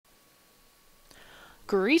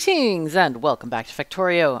Greetings and welcome back to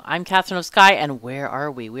Factorio. I'm KatherineOfSky, and where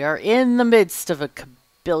are we? We are in the midst of a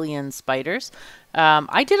billion spiders.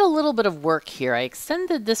 I did a little bit of work here. I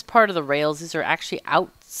extended this part of the rails. These are actually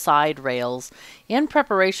outside rails in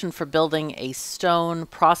preparation for building a stone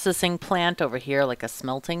processing plant over here, like a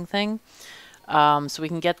smelting thing. So we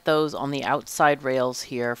can get those on the outside rails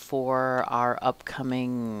here for our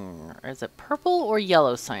upcoming, is it purple or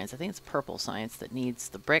yellow science? I think it's purple science that needs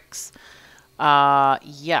the bricks.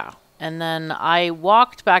 Yeah. And then I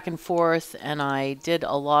walked back and forth and I did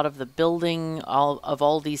a lot of the building of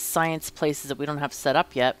all these science places that we don't have set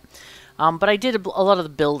up yet. But I did a lot of the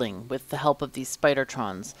building with the help of these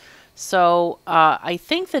spidertrons. So I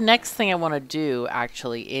think the next thing I want to do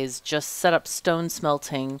actually is just set up stone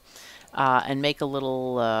smelting and make a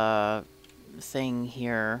little thing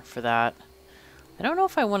here for that. I don't know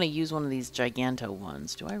if I want to use one of these giganto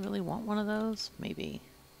ones. Do I really want one of those? Maybe.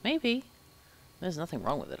 Maybe. There's nothing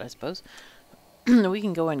wrong with it, I suppose. We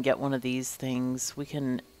can go and get one of these things. We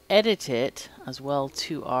can edit it as well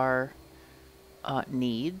to our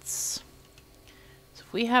needs. So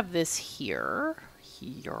if we have this here,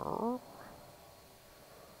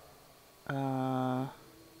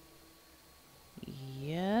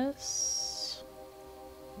 yes,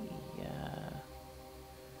 yeah,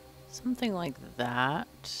 something like that.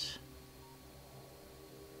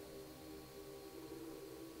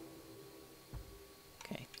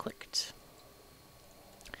 Okay, clicked.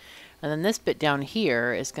 And then this bit down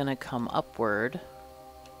here is going to come upward.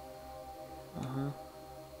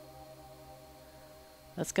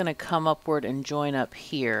 That's going to come upward and join up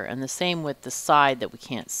here. And the same with the side that we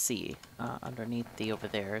can't see underneath the over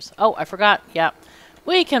there's. Oh, I forgot. Yeah,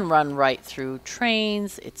 we can run right through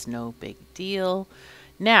trains. It's no big deal.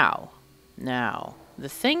 Now, the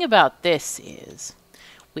thing about this is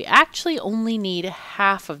we actually only need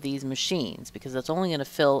half of these machines because that's only going to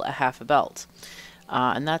fill a half a belt.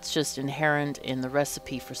 And that's just inherent in the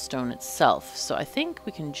recipe for stone itself. So I think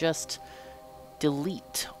we can just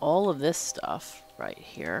delete all of this stuff right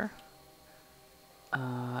here.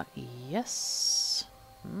 Yes.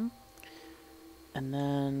 And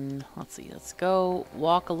then, let's see, let's go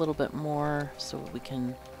walk a little bit more so we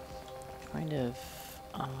can kind of,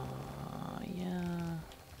 yeah.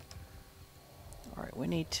 Alright, we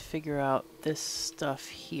need to figure out this stuff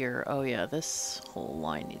here. Oh yeah, this whole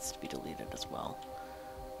line needs to be deleted as well.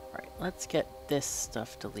 Alright, let's get this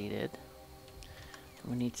stuff deleted.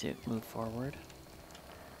 We need to move forward.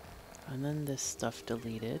 And then this stuff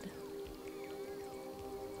deleted.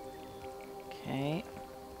 Okay.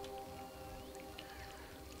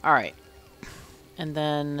 Alright. And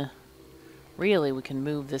then, really, we can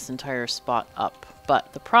move this entire spot up.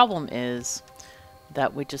 But the problem is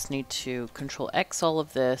that we just need to Control X all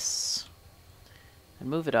of this and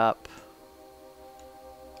move it up.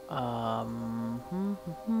 I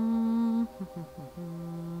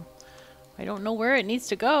don't know where it needs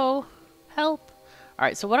to go. Help.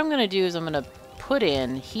 Alright, so what I'm going to do is I'm going to put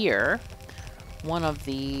in here one of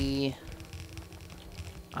the...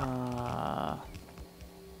 okay,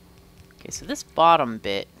 so this bottom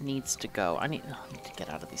bit needs to go. I need to get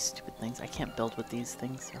out of these stupid things. I can't build with these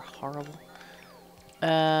things. They're horrible.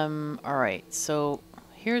 Alright, so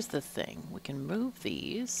here's the thing. We can move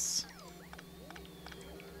these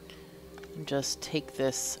and just take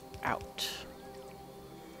this out.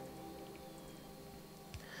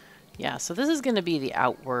 Yeah, so this is going to be the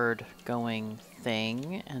outward going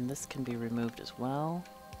thing, and this can be removed as well.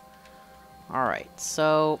 Alright,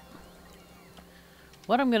 so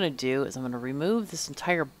what I'm going to do is I'm going to remove this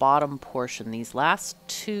entire bottom portion, these last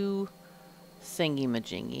two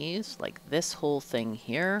thingy-majingies, like this whole thing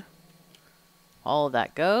here. All of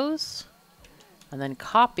that goes. And then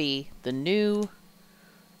copy the new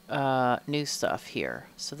stuff here.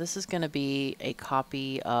 So this is going to be a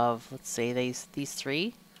copy of, let's say, these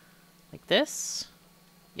three. Like this.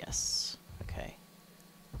 Yes. Okay.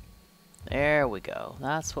 There we go.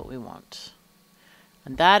 That's what we want.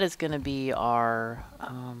 And that is going to be our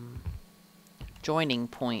joining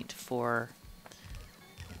point for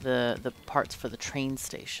the parts for the train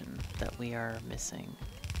station that we are missing.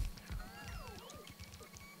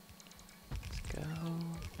 Let's go.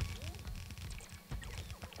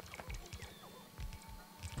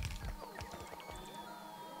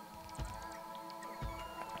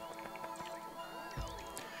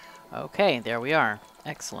 Okay, there we are.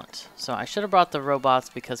 Excellent. So I should have brought the robots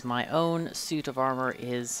because my own suit of armor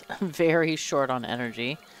is very short on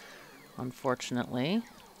energy, unfortunately.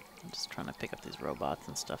 I'm just trying to pick up these robots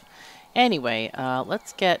and stuff. Anyway,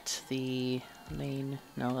 let's get the main...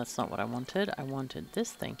 No, that's not what I wanted. I wanted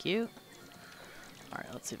this, thank you. Alright,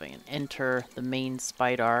 let's see if I can enter the main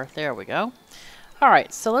spider. There we go.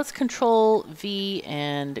 Alright, so let's Control V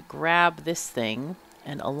and grab this thing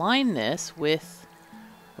and align this with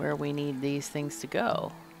where we need these things to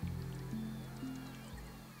go.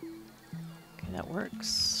 Okay, that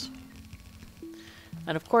works.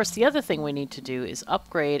 And of course, the other thing we need to do is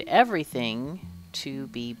upgrade everything to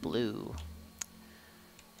be blue.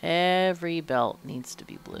 Every belt needs to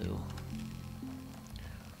be blue.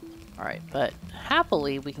 Alright, but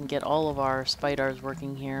happily we can get all of our spiders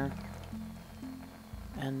working here.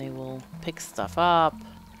 And they will pick stuff up,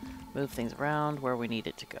 move things around where we need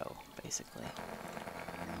it to go, basically.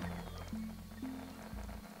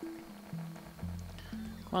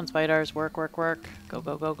 Come on, spiders, work, work, work. Go,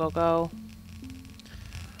 go, go, go, go.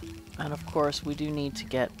 And of course, we do need to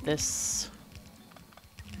get this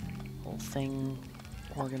whole thing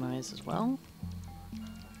organized as well.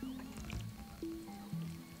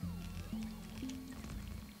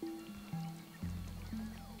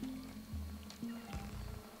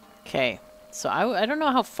 Okay, so I don't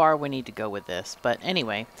know how far we need to go with this, but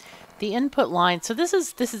anyway, the input line. So this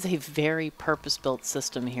is a very purpose-built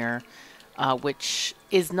system here, which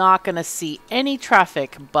is not going to see any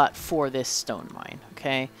traffic but for this stone mine.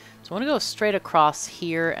 Okay, so I want to go straight across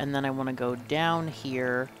here, and then I want to go down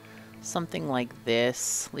here, something like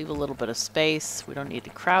this. Leave a little bit of space. We don't need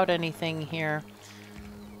to crowd anything here,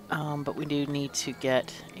 but we do need to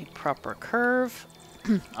get a proper curve.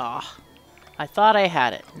 Ah. I thought I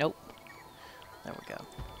had it. Nope. There we go.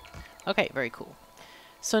 Okay, very cool.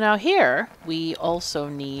 So now here, we also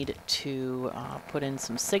need to put in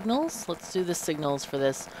some signals. Let's do the signals for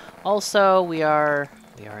this. Also, we are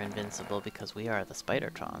invincible because we are the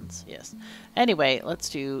Spidertrons. Yes. Anyway, let's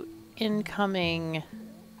do incoming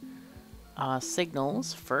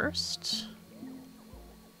signals first.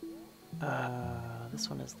 This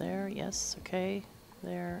one is there. Yes. Okay.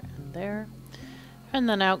 There and there. And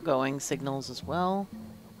then outgoing signals as well.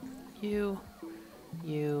 You,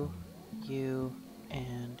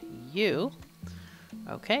 and you.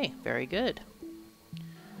 Okay, very good.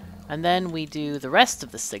 And then we do the rest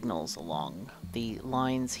of the signals along the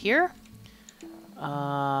lines here.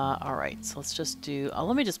 Alright, so let's just do...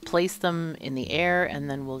 let me just place them in the air, and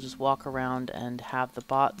then we'll just walk around and have the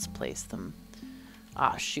bots place them.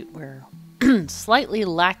 Ah, shoot, we're slightly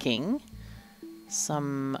lacking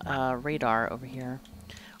some radar over here.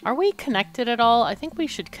 Are we connected at all? I think we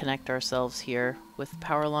should connect ourselves here with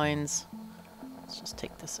power lines. Let's just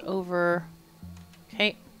take this over.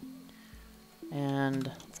 Okay. And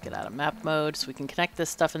let's get out of map mode so we can connect this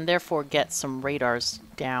stuff and therefore get some radars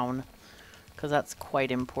down, because that's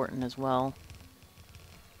quite important as well.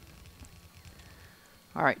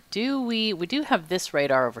 Alright, we do have this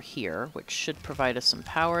radar over here, which should provide us some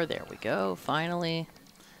power. There we go, finally.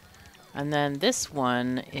 And then this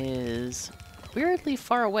one is weirdly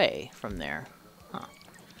far away from there. Huh.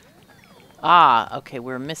 Ah, okay,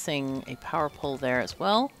 we're missing a power pole there as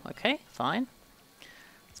well. Okay, fine.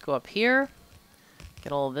 Let's go up here.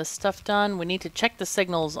 Get all of this stuff done. We need to check the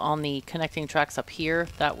signals on the connecting tracks up here.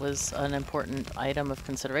 That was an important item of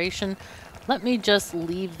consideration. Let me just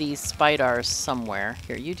leave these spiders somewhere.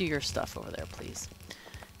 Here, you do your stuff over there, please.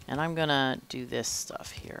 And I'm gonna do this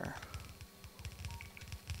stuff here.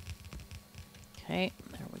 Okay,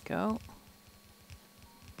 there we go.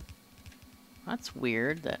 That's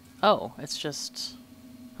weird that... Oh, it's just...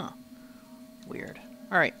 Huh. Weird.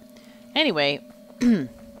 Alright. Anyway,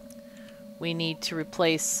 we need to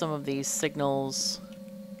replace some of these signals,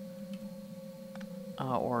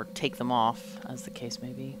 or take them off, as the case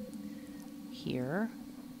may be. Here.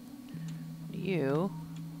 You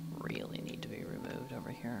really need to be removed over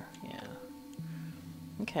here. Yeah.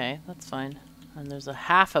 Okay, that's fine. And there's a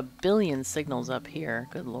 500 million signals up here.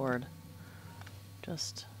 Good lord.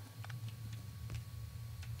 Just...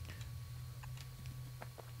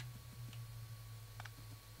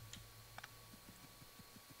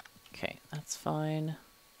 Okay, that's fine.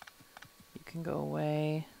 You can go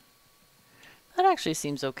away. That actually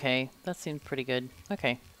seems okay. That seems pretty good.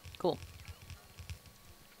 Okay, cool.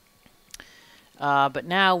 But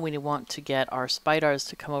now we want to get our spiders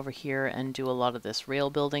to come over here and do a lot of this rail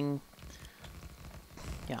building.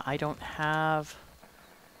 Yeah, I don't have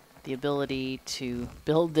the ability to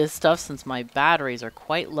build this stuff since my batteries are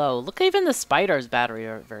quite low. Look, even the spiders' battery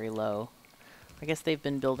are very low. I guess they've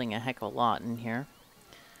been building a heck of a lot in here.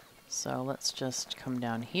 So let's just come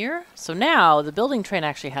down here. So now the building train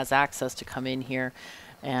actually has access to come in here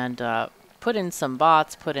and put in some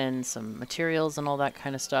bots, put in some materials and all that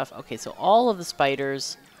kind of stuff. Okay, so all of the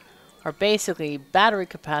spiders are basically battery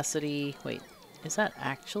capacity. Wait, is that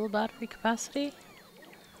actual battery capacity?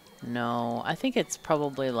 No, I think it's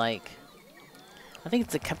probably like... I think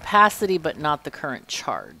it's a capacity, but not the current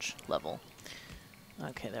charge level.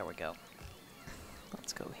 Okay, there we go.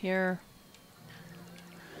 Let's go here.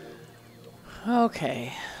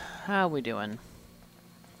 Okay, how are we doing?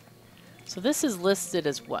 So this is listed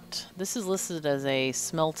as what? This is listed as a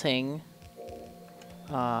smelting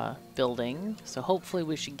building. So hopefully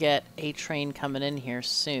we should get a train coming in here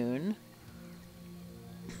soon.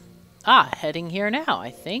 Ah, heading here now,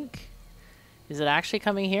 I think. Is it actually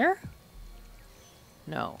coming here?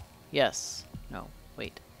 No. Yes. No.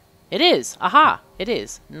 Wait. It is! Aha! It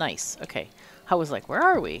is. Nice. Okay. I was like, where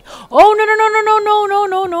are we? Oh, no, no, no, no, no, no, no,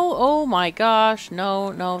 no, no. Oh my gosh.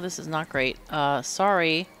 No, no, this is not great.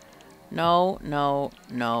 Sorry. No, no,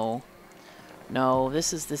 no. No,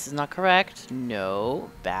 this is not correct. No.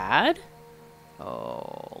 Bad.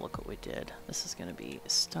 Oh, look what we did. This is going to be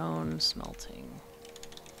stone smelting.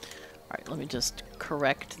 Alright, let me just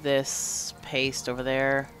correct this. Paste over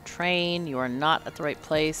there. Train, you are not at the right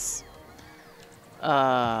place.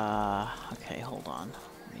 Okay, hold on.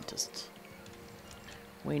 Let me just...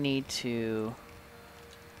 We need to...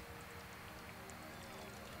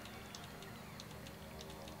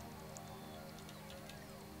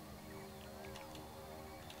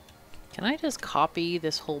 Can I just copy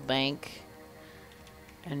this whole bank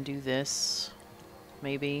and do this?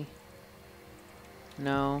 Maybe?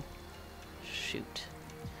 No. Shoot.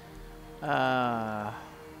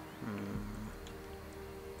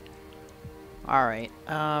 Alright.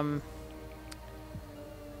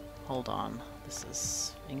 Hold on. This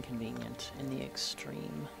is inconvenient in the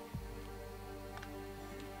extreme.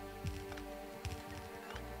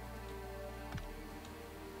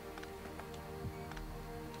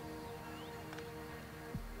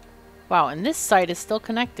 Wow, and this site is still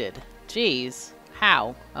connected. Jeez.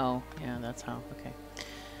 How? Oh, yeah, that's how. Okay.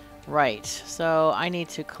 Right, so I need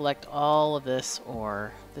to collect all of this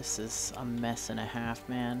ore. This is a mess and a half,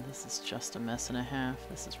 man. This is just a mess and a half.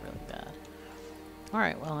 This is really bad.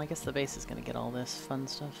 Alright, well, I guess the base is going to get all this fun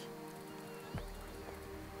stuff.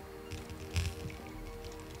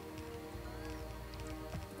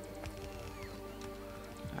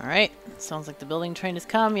 Alright, sounds like the building train has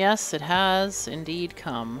come. Yes, it has indeed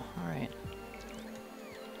come. Alright.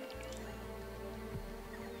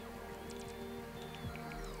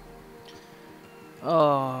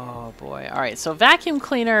 Oh boy. Alright, so vacuum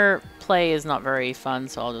cleaner play is not very fun,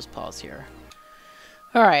 so I'll just pause here.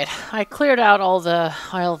 Alright, I cleared out all the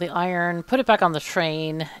iron, put it back on the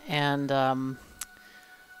train, and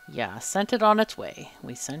yeah, sent it on its way.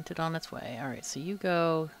 We sent it on its way. Alright, so you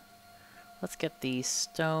go. Let's get the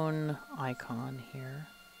stone icon here.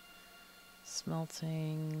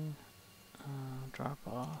 Smelting. Drop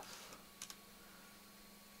off.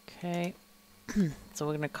 Okay. So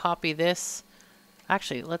we're going to copy this.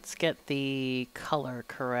 Actually, let's get the color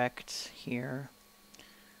correct here. A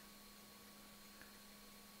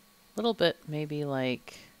little bit maybe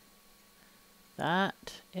like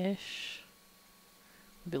that-ish.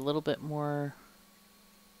 Maybe a little bit more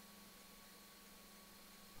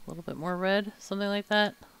red, something like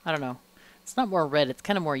that. I don't know. It's not more red, it's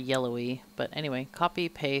kind of more yellowy. But anyway, copy,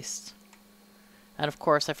 paste. And of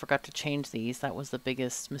course, I forgot to change these. That was the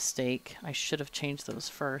biggest mistake. I should have changed those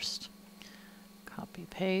first. Copy,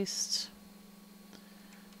 paste.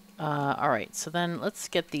 Alright, so then let's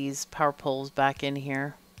get these power poles back in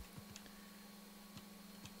here.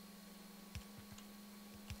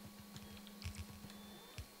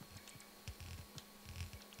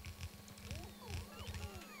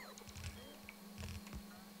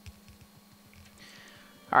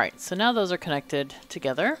 Alright, so now those are connected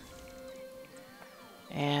together.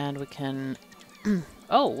 And we can...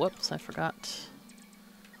 oh, whoops, I forgot.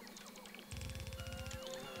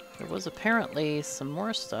 There was apparently some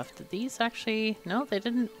more stuff. Did these actually... No, they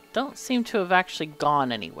don't seem to have actually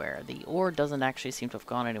gone anywhere. The ore doesn't actually seem to have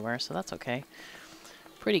gone anywhere, so that's okay.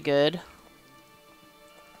 Pretty good.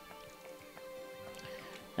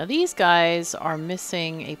 Now these guys are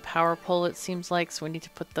missing a power pole, it seems like, so we need to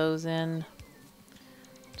put those in.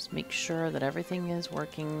 Just make sure that everything is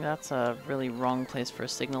working. That's a really wrong place for a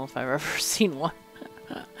signal if I've ever seen one.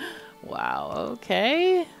 Wow,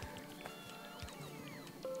 okay.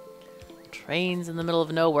 Trains in the middle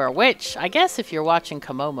of nowhere, which I guess if you're watching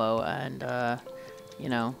Komomo and, you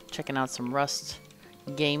know, checking out some Rust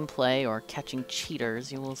gameplay or catching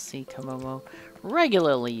cheaters, you will see Komomo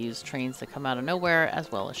regularly use trains that come out of nowhere,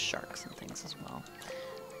 as well as sharks and things as well.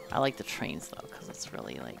 I like the trains though, because it's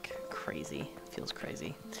really like crazy. It feels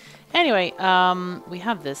crazy. Anyway, we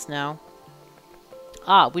have this now.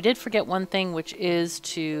 Ah, we did forget one thing, which is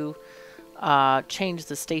to change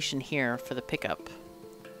the station here for the pickup.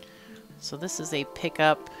 So this is a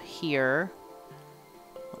pickup here.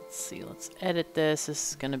 Let's see, let's edit this.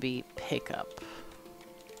 This is going to be pickup.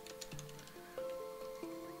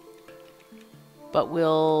 But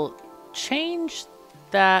we'll change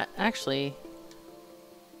that. Actually,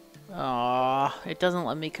 oh, it doesn't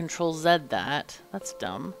let me Control Z that. That's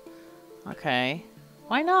dumb. Okay,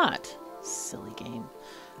 why not? Silly game.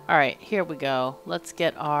 All right, here we go. Let's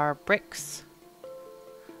get our bricks.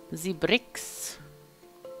 The bricks.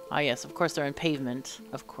 Ah, yes, of course they're in pavement.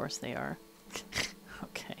 Of course they are.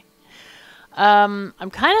 Okay. I'm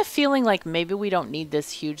kind of feeling like maybe we don't need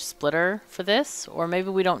this huge splitter for this, or maybe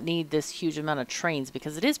we don't need this huge amount of trains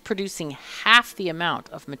because it is producing half the amount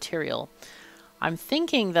of material. I'm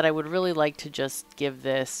thinking that I would really like to just give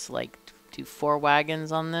this, like, do 4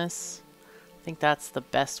 wagons on this. I think that's the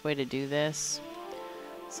best way to do this.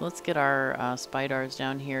 So let's get our spiders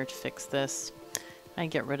down here to fix this.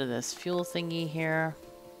 And get rid of this fuel thingy here.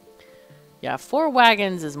 Yeah, 4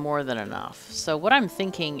 wagons is more than enough. So what I'm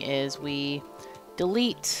thinking is we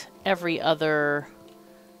delete every other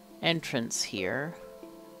entrance here.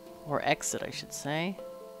 Or exit, I should say.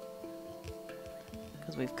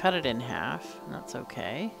 Because we've cut it in half, and that's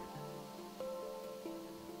okay.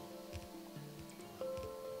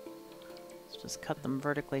 Let's just cut them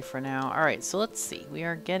vertically for now. Alright, so let's see. We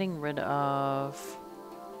are getting rid of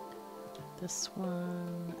this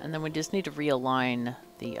one, and then we just need to realign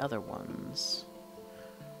the other ones.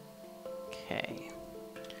 Okay.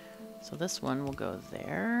 So this one will go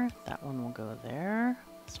there, that one will go there,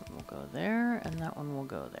 this one will go there, and that one will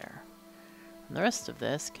go there. And the rest of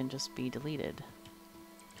this can just be deleted.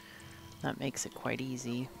 That makes it quite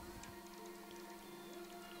easy.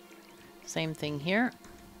 Same thing here.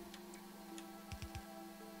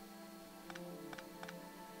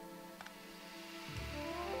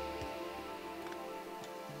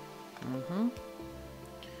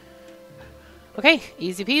 Okay,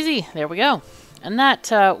 easy peasy. There we go. And that,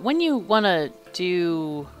 when you want to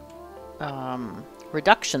do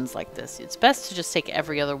reductions like this, it's best to just take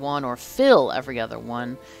every other one or fill every other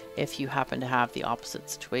one if you happen to have the opposite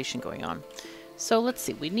situation going on. So let's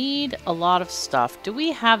see, we need a lot of stuff. Do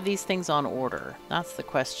we have these things on order? That's the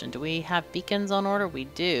question. Do we have beacons on order? We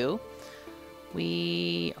do.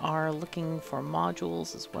 We are looking for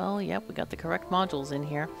modules as well. Yep, we got the correct modules in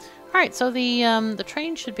here. All right, so the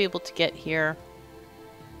train should be able to get here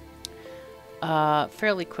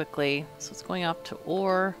fairly quickly. So it's going up to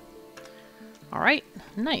ore. All right,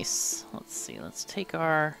 nice. Let's see, let's take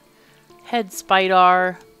our head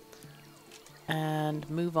spider and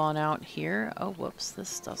move on out here. Oh, whoops,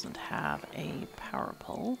 this doesn't have a power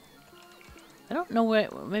pole. I don't know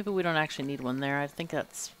what, maybe we don't actually need one there. I think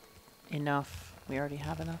that's enough. We already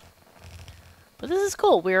have enough. But this is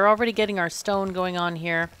cool. We're already getting our stone going on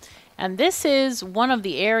here. And this is one of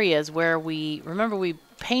the areas where we, remember we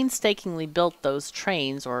painstakingly built those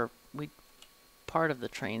trains, or part of the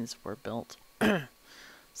trains were built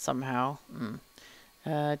somehow.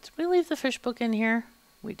 Did we leave the fish book in here?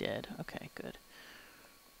 We did. Okay, good.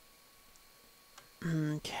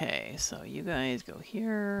 Okay, so you guys go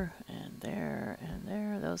here and there and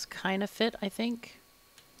there. Those kind of fit, I think.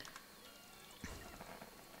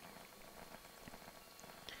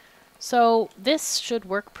 So this should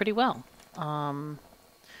work pretty well.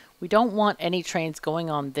 We don't want any trains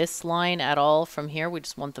going on this line at all from here. We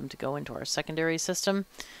just want them to go into our secondary system.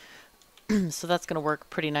 So that's going to work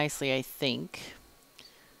pretty nicely, I think.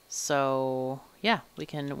 So yeah, we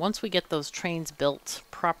can, once we get those trains built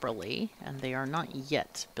properly, and they are not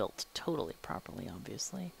yet built totally properly,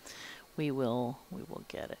 obviously, we will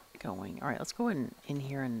get it going. All right, let's go in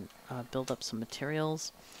here and build up some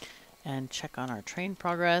materials and check on our train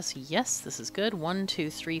progress. Yes, this is good. 1, 2,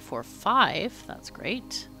 3, 4, 5. That's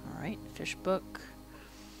great. All right, fish book,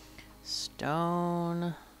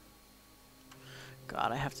 stone.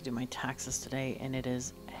 God, I have to do my taxes today, and it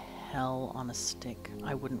is hell on a stick.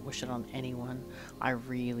 I wouldn't wish it on anyone. I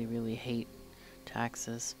really, really hate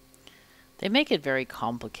taxes. They make it very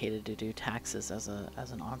complicated to do taxes as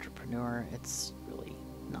an entrepreneur. It's really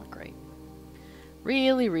not great.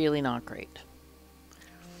 Really, really not great.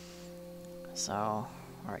 So, all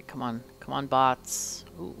right, come on, bots.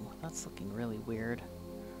 Ooh, that's looking really weird.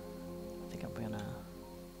 I think I'm gonna,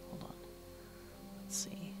 hold on. Let's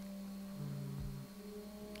see.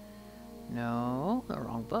 No, the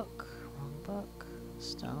wrong book. Wrong book.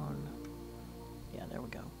 Stone. Yeah, there we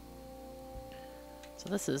go. So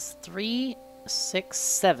this is 3, 6,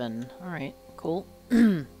 7. All right, cool.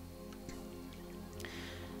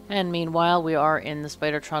 And meanwhile, we are in the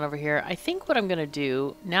Spidertron over here. I think what I'm going to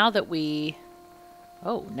do, now that we...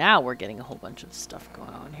 Oh, now we're getting a whole bunch of stuff going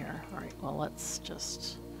on here. All right, well, let's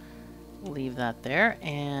just leave that there,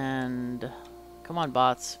 and come on,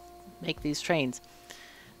 bots, make these trains.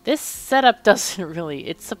 This setup doesn't really,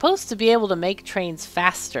 it's supposed to be able to make trains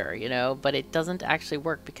faster, you know, but it doesn't actually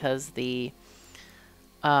work because the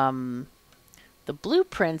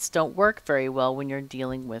blueprints don't work very well when you're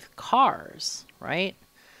dealing with cars, right?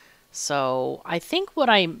 So I think what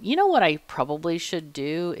you know what I probably should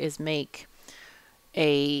do is make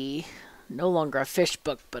no longer a fish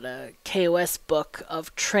book, but a KoS book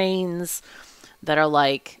of trains that are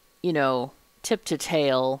like, you know, tip to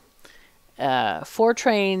tail, 4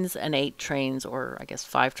 trains and 8 trains, or I guess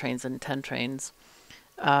 5 trains and 10 trains,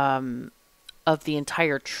 of the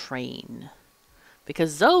entire train.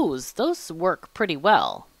 Because those work pretty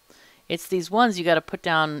well. It's these ones you got to put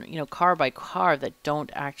down, you know, car by car that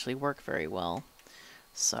don't actually work very well.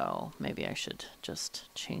 So maybe I should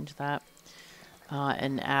just change that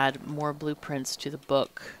and add more blueprints to the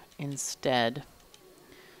book instead.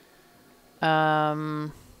 Okay.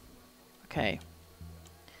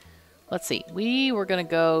 Let's see. We were going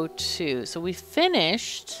to go to... So we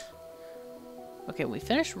finished... Okay, we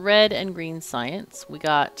finished red and green science. We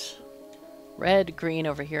got red, green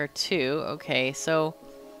over here too. Okay, so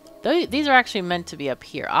these are actually meant to be up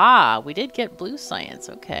here. Ah, we did get blue science.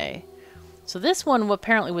 Okay. So this one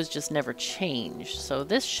apparently was just never changed. So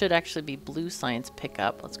this should actually be blue science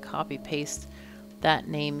pickup. Let's copy paste that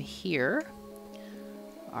name here.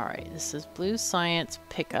 All right, this is blue science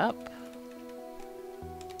pickup.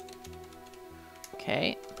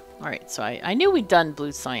 Okay. All right, so I knew we'd done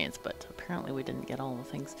blue science, but apparently we didn't get all the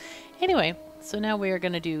things. Anyway, so now we are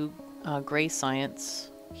going to do gray science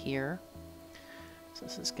here. So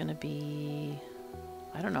this is going to be...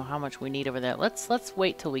 I don't know how much we need over there. Let's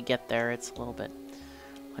wait till we get there. It's a little bit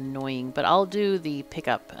annoying, but I'll do the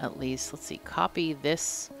pickup at least. Let's see. Copy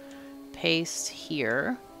this, paste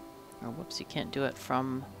here. Or whoops, you can't do it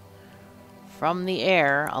from the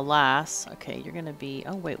air, alas. Okay, you're going to be...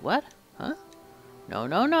 Oh, wait, what? Huh? No,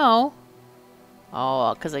 no, no.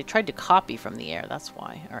 Oh, because I tried to copy from the air. That's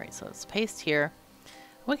why. All right, so let's paste here.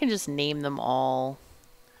 We can just name them all.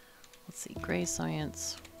 Let's see. Gray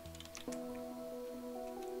science.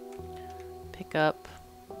 Pickup.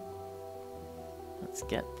 Let's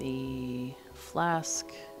get the flask,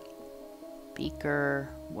 beaker,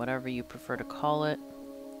 whatever you prefer to call it.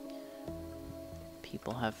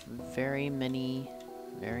 People have very many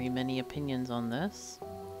opinions on this.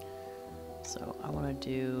 So I want to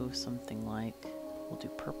do something like, we'll do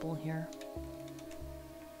purple here.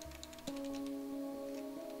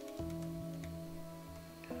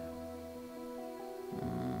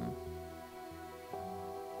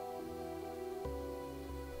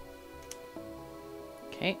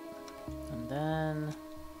 Okay, and then,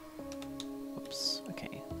 whoops,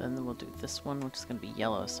 okay, then we'll do this one, which is going to be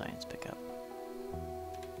yellow science pickup.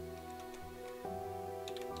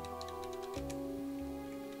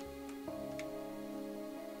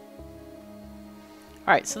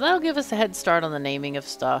 Alright, so that'll give us a head start on the naming of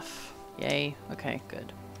stuff. Yay. Okay,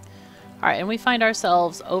 good. Alright, and we find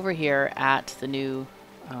ourselves over here at the new,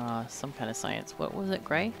 some kind of science. What was it,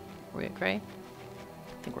 gray? Were we at gray?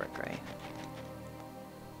 I think we're at gray.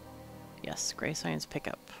 Yes, gray science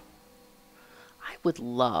pickup. I would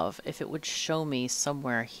love if it would show me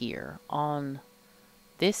somewhere here on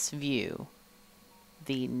this view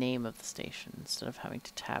the name of the station instead of having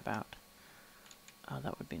to tab out. Oh,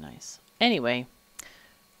 that would be nice. Anyway,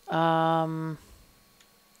 let's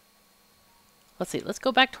see. Let's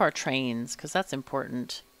go back to our trains because that's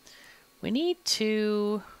important. We need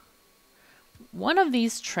to... One of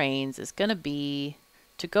these trains is going to be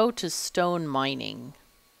to go to stone mining.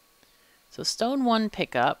 So stone 1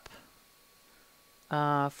 pickup,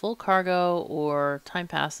 full cargo or time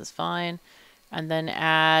pass is fine, and then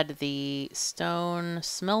add the stone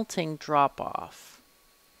smelting drop off.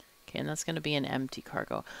 Okay, and that's going to be an empty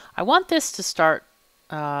cargo. I want this to start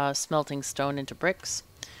smelting stone into bricks,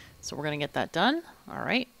 so we're going to get that done. All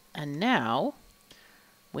right, and now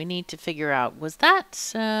we need to figure out, was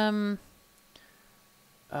that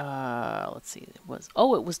let's see, it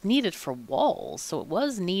was needed for walls. So it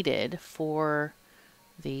was needed for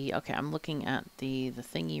the, okay, I'm looking at the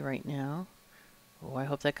thingy right now. Oh, I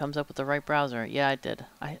hope that comes up with the right browser. Yeah, it did.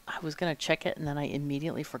 I was going to check it and then I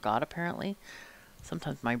immediately forgot apparently.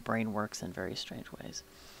 Sometimes my brain works in very strange ways.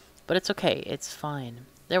 But it's okay. It's fine.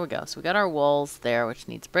 There we go. So we got our walls there, which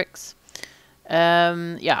needs bricks.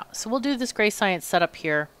 Yeah, so we'll do this gray science setup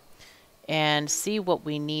here and see what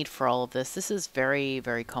we need for all of this. This is very,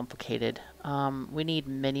 very complicated. We need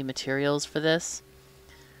many materials for this.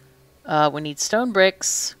 We need stone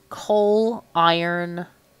bricks, coal, iron,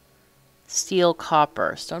 steel,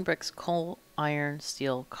 copper. Stone bricks, coal, iron,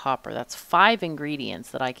 steel, copper. That's 5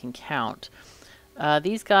 ingredients that I can count.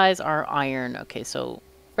 These guys are iron. Okay, so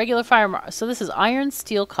regular fire. So this is iron,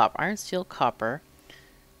 steel, copper,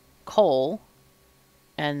 coal,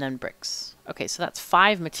 and then bricks. Okay, so that's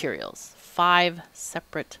 5 materials. 5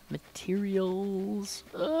 separate materials.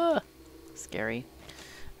 Ugh, scary.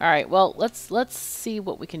 All right, well, let's see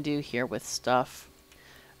what we can do here with stuff.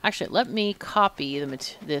 Actually, let me copy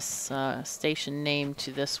this station name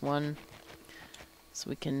to this one so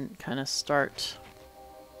we can kind of start.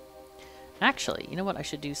 Actually, you know what? I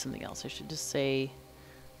should do something else. I should just say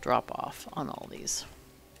drop off on all these,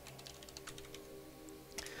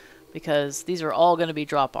 because these are all going to be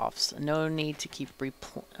drop-offs. No need to keep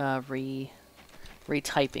retyping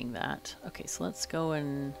that. Okay, so let's go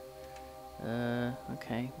and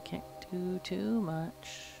okay, we can't do too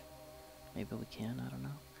much. Maybe we can, I don't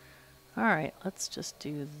know. Alright, let's just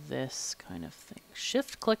do this kind of thing.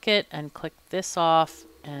 Shift click it and click this off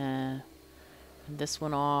and this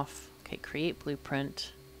one off. Okay, create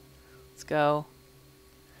blueprint. Let's go.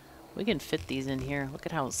 We can fit these in here. Look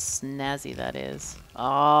at how snazzy that is.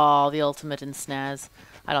 Oh, the ultimate in snaz.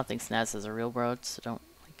 I don't think snaz is a real word, so don't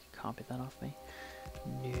copy that off me.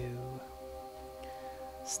 No.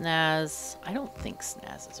 Snaz. I don't think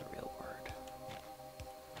snaz is a real word.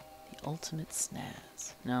 The ultimate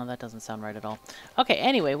snaz. No, that doesn't sound right at all. Okay,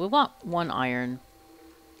 anyway, we want 1 iron.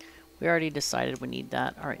 We already decided we need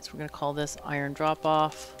that. Alright, so we're going to call this iron drop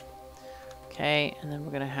off. Okay, and then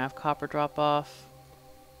we're going to have copper drop off.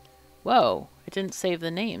 Whoa, it didn't save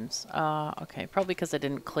the names. Okay, probably because I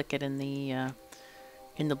didn't click it in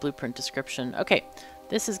the blueprint description. Okay,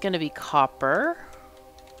 this is going to be copper.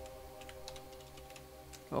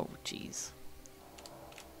 Oh, jeez.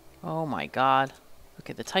 Oh my god.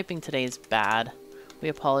 Okay, the typing today is bad. We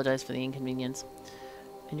apologize for the inconvenience.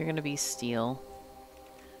 And you're going to be steel.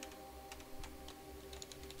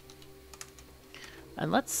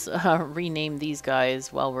 And let's rename these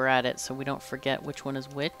guys while we're at it so we don't forget which one is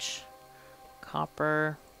which.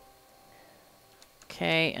 Copper.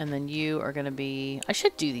 Okay, and then you are going to be... I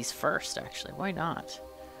should do these first, actually. Why not?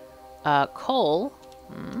 Coal.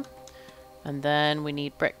 And then we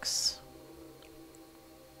need bricks.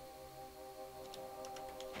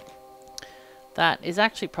 That is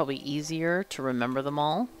actually probably easier to remember them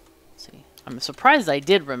all. Let's see. I'm surprised I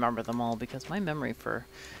did remember them all because my memory for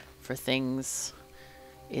things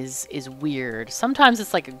is weird. Sometimes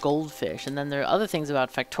it's like a goldfish, and then there are other things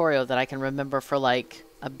about Factorio that I can remember for like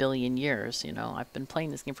a billion years. You know, I've been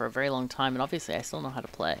playing this game for a very long time, and obviously I still know how to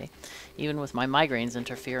play. Even with my migraines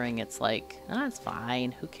interfering, it's like, it's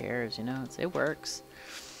fine. Who cares? You know, it works.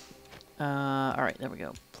 Alright, there we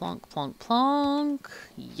go. Plonk, plonk, plonk.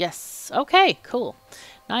 Yes. Okay, cool.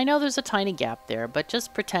 Now I know there's a tiny gap there, but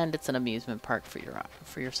just pretend it's an amusement park for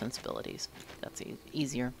your sensibilities. That's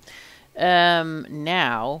easier.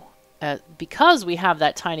 Now, because we have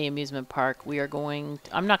that tiny amusement park, we are going...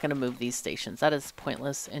 I'm not going to move these stations. That is a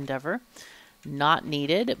pointless endeavor. Not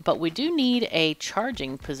needed, but we do need a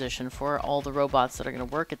charging position for all the robots that are going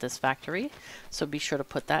to work at this factory. So be sure to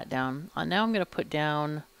put that down. Now I'm going to put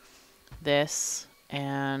down this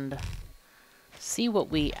and see what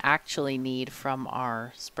we actually need from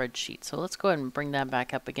our spreadsheet. So let's go ahead and bring that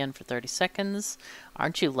back up again for 30 seconds.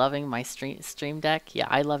 Aren't you loving my stream deck? Yeah,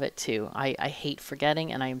 I love it too. I hate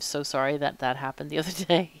forgetting, and I am so sorry that happened the other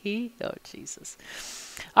day. Oh, Jesus.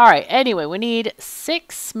 All right, anyway, we need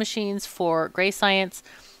 6 machines for gray science.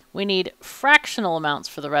 We need fractional amounts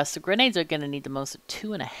for the rest. The grenades are going to need the most at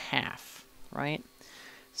 2.5, right?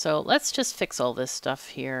 So let's just fix all this stuff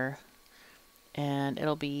here, and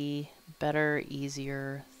it'll be better,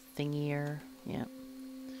 easier, thingier. Yeah.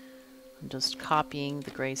 I'm just copying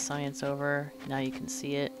the gray science over. Now you can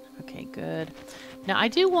see it. Okay, good. Now I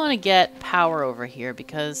do want to get power over here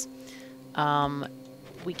because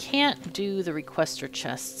we can't do the requester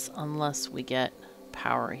chests unless we get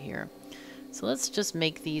power here. So let's just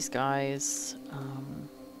make these guys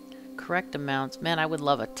correct amounts. Man, I would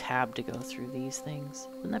love a tab to go through these things.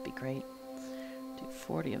 Wouldn't that be great? Do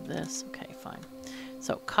 40 of this. Okay, fine.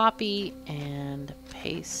 So copy and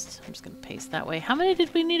paste. I'm just going to paste that way. How many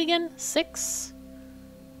did we need again? 6?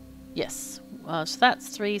 Yes. So that's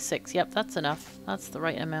 3, 6. Yep, that's enough. That's the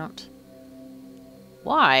right amount.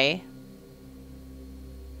 Why?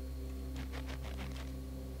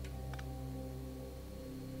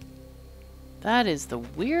 That is the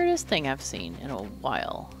weirdest thing I've seen in a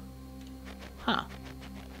while. Huh.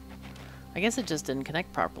 I guess it just didn't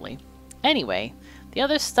connect properly. Anyway, the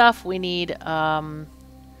other stuff we need 1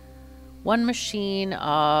 machine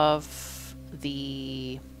of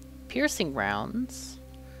the piercing rounds,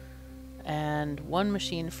 And one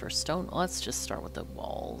machine for stone. Let's just start with the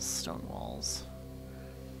walls, stone walls.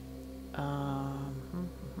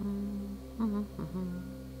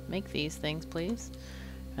 Make these things, please.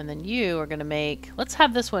 And then you are going to make, let's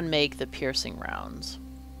have this one make the piercing rounds.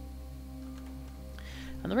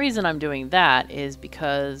 And the reason I'm doing that is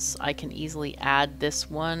because I can easily add this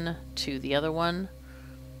one to the other one.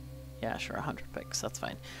 Yeah, sure, 100 picks, that's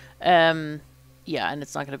fine. Yeah, and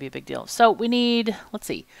it's not going to be a big deal. So we need, let's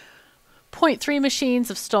see, 0.3 machines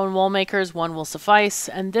of stone wall makers, one will suffice.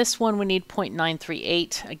 And this one we need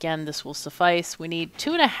 0.938. Again, this will suffice. We need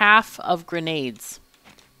 2.5 of grenades.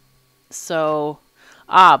 So,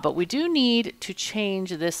 but we do need to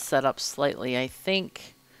change this setup slightly. I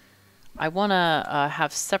think I want to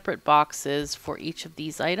have separate boxes for each of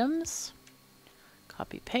these items.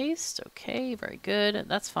 Copy paste. Okay, very good.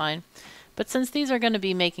 That's fine. But since these are going to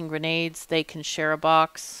be making grenades, they can share a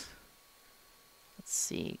box. Let's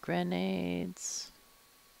see, grenades.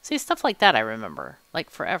 See, stuff like that I remember. Like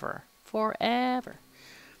forever. Forever.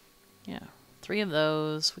 Yeah, 3 of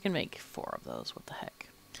those. We can make 4 of those. What the heck?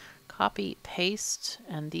 Copy, paste,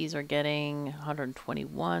 and these are getting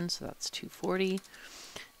 121, so that's 240.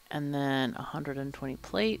 And then 120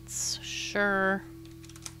 plates. Sure.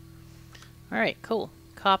 All right, cool.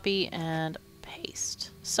 Copy and paste.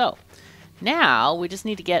 So now we just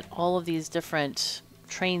need to get all of these different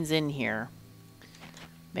trains in here.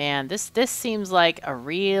 Man, this seems like a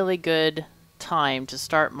really good time to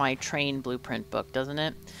start my train blueprint book, doesn't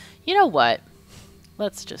it? You know what?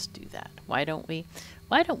 Let's just do that. Why don't we?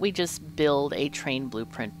 Why don't we just build a train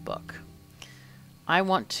blueprint book? I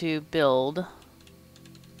want to build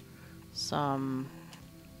some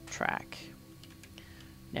track.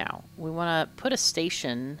 Now, we want to put a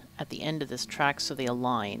station at the end of this track so they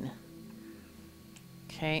align.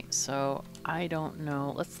 Okay, so I don't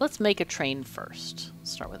know. Let's make a train first.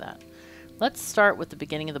 Let's start with that. Let's start with the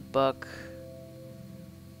beginning of the book.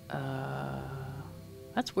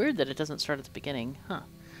 That's weird that it doesn't start at the beginning, huh?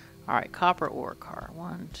 All right, copper ore car.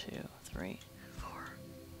 1, 2, 3,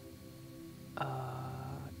 4.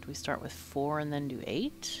 Do we start with 4 and then do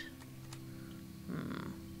 8?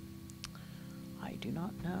 I do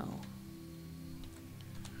not know.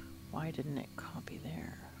 Why didn't it copy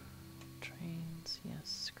there? Trains,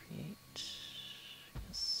 yes, create,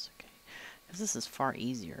 yes, okay. Because this is far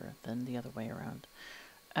easier than the other way around.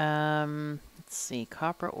 Let's see,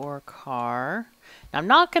 copper ore car. Now, I'm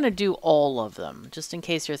not going to do all of them, just in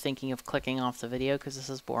case you're thinking of clicking off the video because this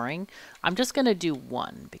is boring. I'm just going to do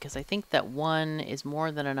 1 because I think that 1 is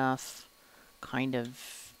more than enough kind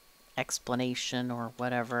of explanation or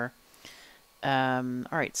whatever. All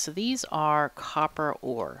right, so these are copper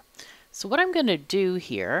ore. So what I'm going to do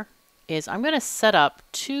here is I'm going to set up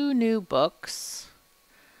 2 new books.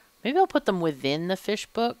 Maybe I'll put them within the fish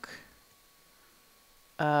book.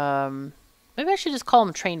 Maybe I should just call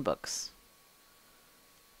them train books.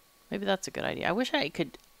 Maybe that's a good idea. I wish I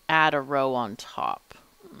could add a row on top,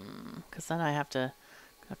 because then I have to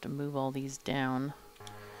move all these down.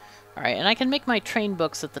 All right, and I can make my train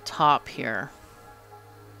books at the top here.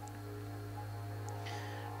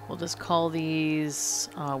 We'll just call these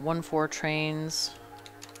 1-4 trains.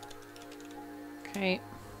 Okay.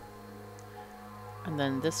 And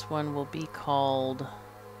then this one will be called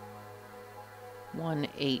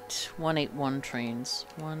 181 trains.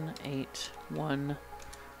 181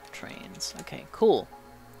 trains. Okay, cool.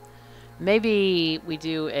 Maybe we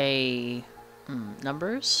do a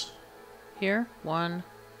numbers here. 1,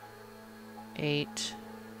 8.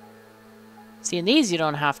 See, in these you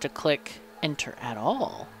don't have to click enter at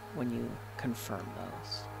all when you confirm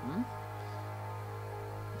those.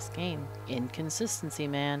 This game, inconsistency,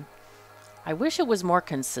 man. I wish it was more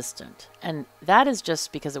consistent, and that is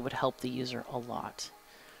just because it would help the user a lot.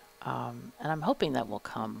 And I'm hoping that will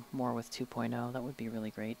come more with 2.0. That would be really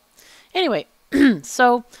great. Anyway,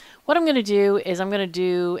 so what I'm going to do is I'm going to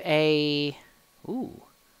do a...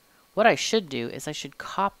 What I should do is I should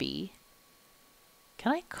copy...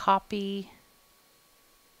 Can I copy...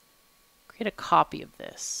 Create a copy of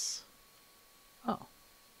this. Oh.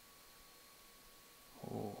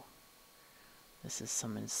 This is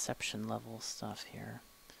some Inception level stuff here.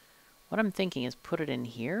 What I'm thinking is put it in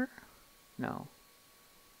here? No.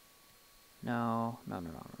 No.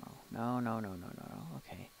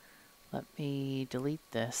 Okay. Let me delete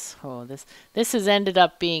this. Oh, this has ended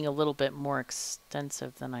up being a little bit more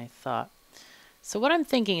extensive than I thought. So what I'm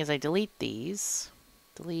thinking is I delete these.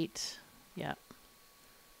 Delete. Yeah.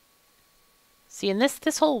 See, and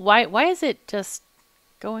this whole why is it just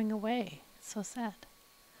going away? It's so sad.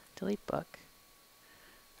 Delete book.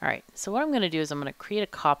 All right, so what I'm going to do is I'm going to create a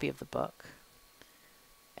copy of the book.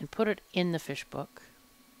 and put it in the fish book.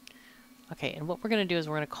 Okay, and what we're going to do is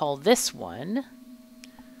we're going to call this one,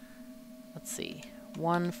 let's see,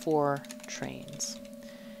 1-4 trains.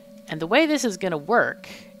 And the way this is going to work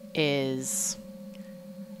is,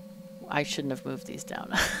 I shouldn't have moved these down.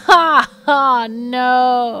 Ha ha,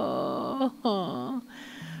 no. All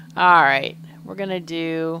right, we're going to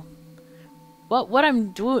do, what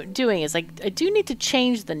I'm doing is I do need to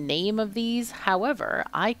change the name of these. However,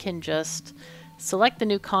 I can just select the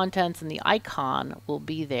new contents and the icon will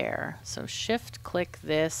be there. So shift click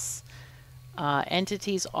this,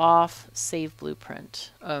 entities off, save blueprint.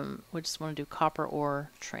 We just want to do copper ore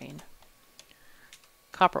train.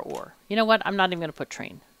 Copper ore. You know what? I'm not even going to put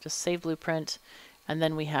train. Just save blueprint, and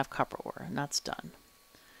then we have copper ore, and that's done.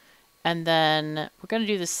 And then we're going to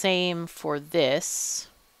do the same for this.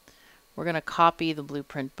 We're going to copy the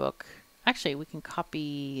blueprint book. Actually, we can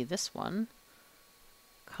copy this one.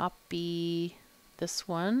 Copy this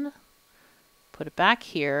one. Put it back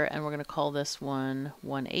here, and we're going to call this one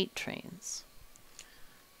 1-8 trains.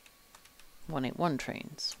 181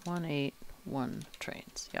 trains. 181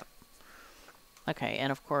 trains. Yep. Okay,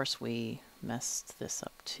 and of course we messed this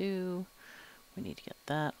up too. We need to get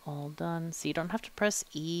that all done. So you don't have to press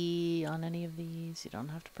E on any of these. You don't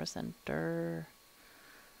have to press Enter.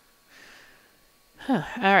 All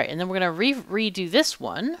right, and then we're going to redo this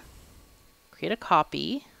one. Create a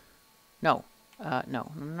copy. No.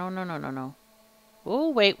 No. Oh,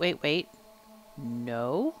 wait.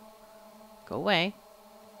 No. Go away.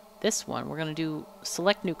 This one, we're going to do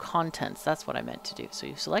select new contents. That's what I meant to do. So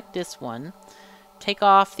you select this one, take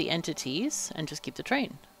off the entities, and just keep the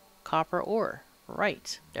train. Copper ore.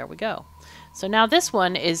 Right. There we go. So now this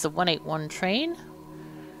one is the 181 train.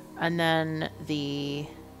 And then we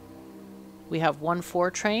have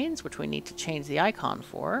 1-4 trains, which we need to change the icon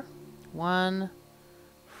for.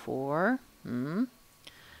 1-4.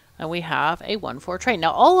 And we have a 1-4 train.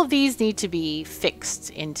 Now all of these need to be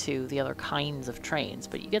fixed into the other kinds of trains,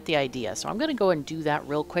 but you get the idea. So I'm going to go and do that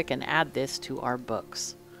real quick and add this to our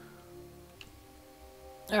books.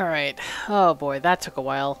 All right. Oh boy, that took a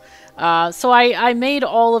while. So I made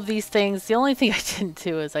all of these things. The only thing I didn't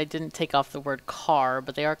do is I didn't take off the word car,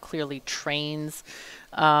 but they are clearly trains.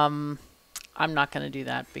 I'm not going to do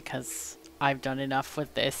that because I've done enough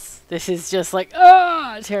with this. This is just like,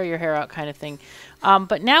 tear your hair out kind of thing.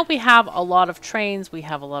 But now we have a lot of trains. We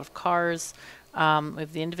have a lot of cars. We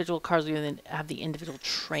have the individual cars. We have the individual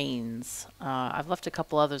trains. I've left a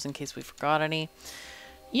couple others in case we forgot any.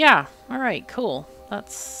 Yeah. All right. Cool.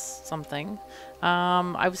 That's something.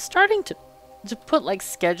 I was starting to put like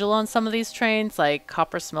schedule on some of these trains, like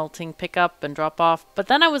copper smelting, pick up and drop off. But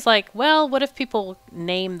then I was like, well, what if people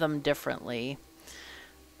name them differently?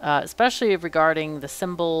 Especially regarding the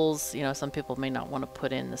symbols. You know, some people may not want to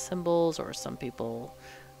put in the symbols, or some people,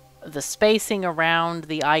 the spacing around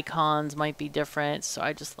the icons might be different. So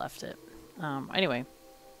I just left it. Anyway.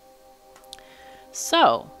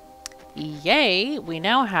 So, yay, we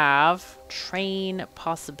now have train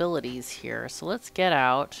possibilities here. So let's get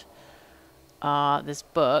out this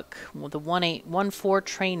book, the 1-4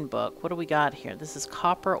 train book. What do we got here? This is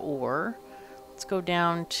copper ore. Let's go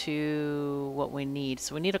down to what we need.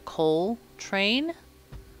 So we need a coal train.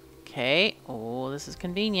 Okay. Oh, this is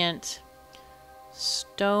convenient.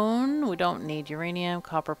 Stone. We don't need uranium.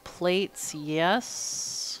 Copper plates.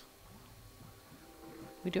 Yes.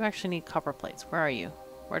 We do actually need copper plates. Where are you?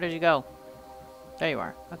 Where did you go? There you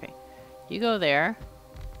are. Okay. You go there.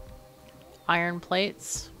 Iron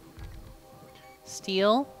plates.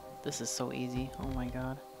 Steel. This is so easy. Oh my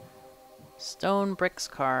god. Stone bricks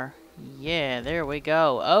car. Yeah, there we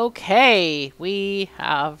go. Okay, we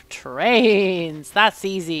have trains. That's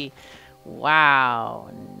easy. Wow,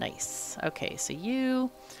 nice. Okay, so you...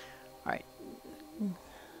 Alright.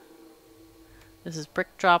 This is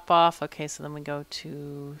brick drop off. Okay, so then we go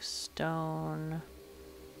to stone.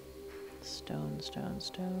 Stone.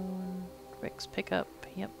 Bricks pickup.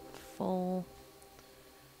 Yep, full.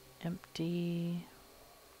 Empty.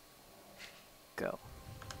 Go.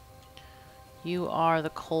 You are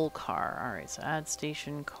the coal car. Alright, so add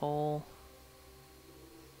station coal.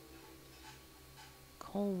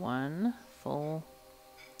 Coal 1, full.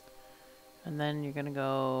 And then you're going to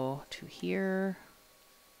go to here.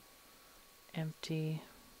 Empty.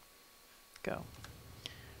 Go.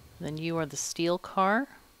 And then you are the steel car.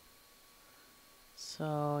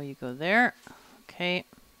 So you go there. Okay.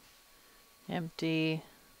 Empty.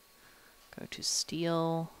 Go to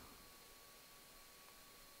steel.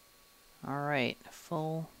 Alright,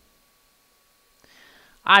 full.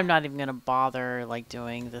 I'm not even going to bother like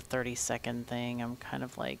doing the 30-second thing. I'm kind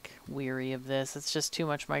of like weary of this. It's just too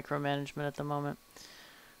much micromanagement at the moment.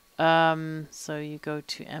 So you go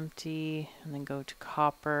to empty and then go to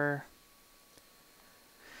copper.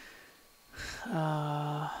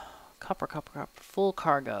 Copper, full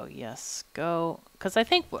cargo. Yes, go. Because I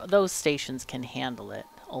think those stations can handle it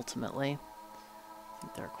ultimately. I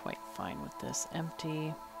think they're quite fine with this.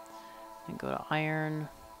 Empty. And go to iron.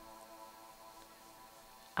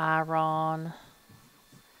 Iron.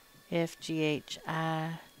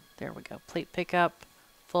 FGHI. There we go. Plate pickup.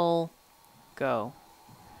 Full. Go.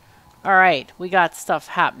 Alright, we got stuff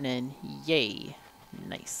happening. Yay.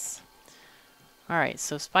 Nice. Alright,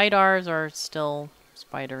 so spiders are still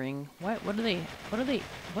spidering. What are the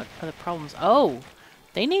problems? Oh!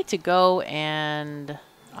 They need to go and...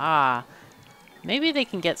 maybe they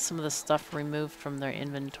can get some of the stuff removed from their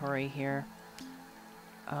inventory here.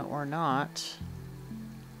 Or not.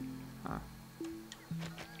 Huh.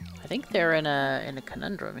 I think they're in a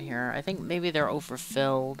conundrum here. I think maybe they're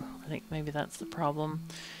overfilled. I think maybe that's the problem.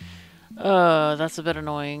 That's a bit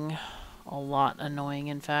annoying. A lot annoying,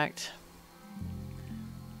 in fact.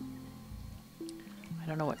 I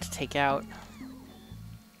don't know what to take out.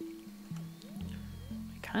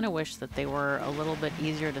 I kind of wish that they were a little bit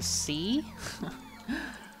easier to see.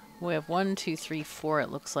 We have 1, 2, 3, 4, it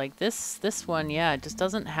looks like. This one, yeah, it just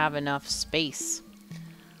doesn't have enough space.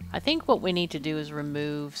 I think what we need to do is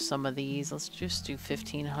remove some of these. Let's just do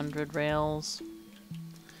 1500 rails.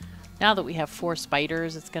 Now that we have 4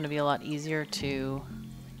 spiders, it's going to be a lot easier to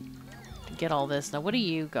get all this. Now, what do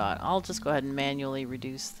you got? I'll just go ahead and manually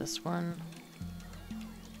reduce this one.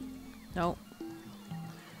 Nope.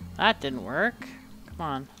 That didn't work. Come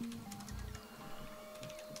on.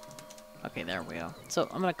 Okay, there we go. So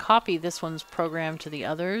I'm going to copy this one's program to the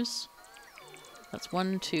others. That's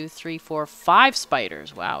 1, 2, 3, 4, 5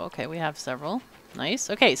 spiders. Wow, okay, we have several. Nice.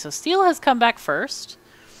 Okay, so steel has come back first.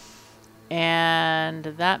 And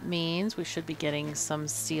that means we should be getting some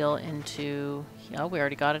steel into... Oh, we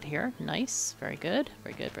already got it here. Nice. Very good.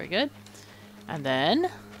 Very good, very good. And then...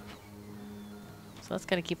 So that's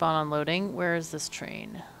going to keep on unloading. Where is this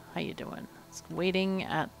train? How you doing? It's waiting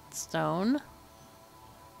at stone.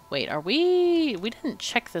 Wait, are we... We didn't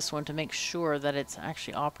check this one to make sure that it's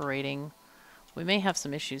actually operating. We may have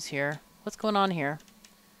some issues here. What's going on here?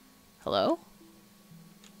 Hello?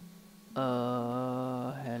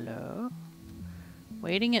 Hello?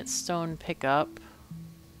 Waiting at stone pickup.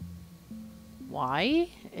 Why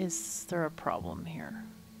is there a problem here?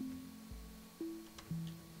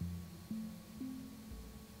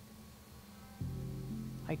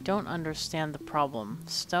 I don't understand the problem.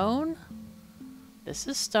 Stone? This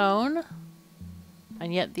is stone.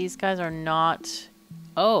 And yet these guys are not...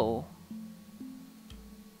 Oh.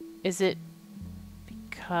 Is it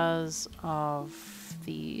because of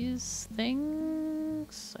these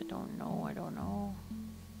things? I don't know, I don't know.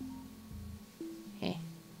 Eh.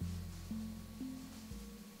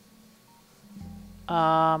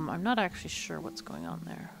 I'm not actually sure what's going on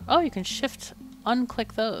there. Oh, you can shift,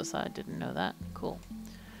 unclick those. I didn't know that. Cool.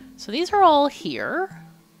 So these are all here.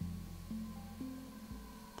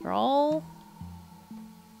 They're all...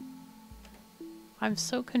 I'm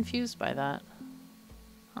so confused by that.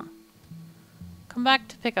 Huh. Come back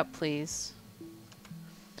to pickup, please.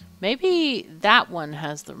 Maybe that one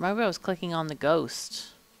has the... Maybe I was clicking on the ghost.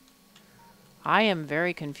 I am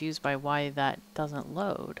very confused by why that doesn't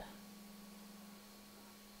load.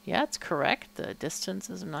 Yeah, it's correct. The distance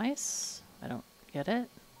is nice. I don't get it.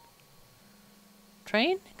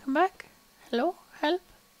 Train, come back. Hello, help.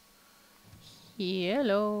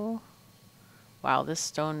 Hello. Wow, this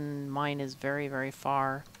stone mine is very, very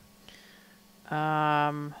far.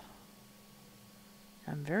 I'm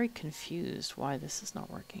very confused why this is not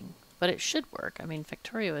working. But it should work. I mean,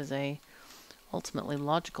 Factorio is a ultimately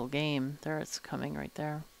logical game. There it's coming right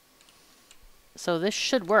there. So this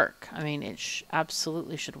should work. I mean, it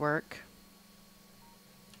absolutely should work.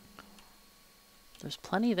 There's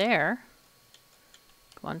plenty there.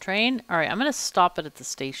 Come on, train. All right, I'm going to stop it at the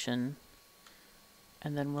station.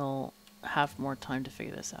 And then we'll have more time to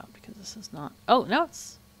figure this out because this is not... Oh, no,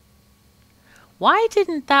 it's... Why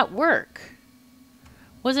didn't that work?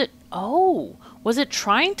 Was it... Oh, was it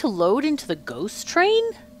trying to load into the ghost train?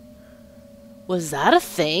 Was that a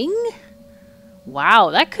thing? Wow,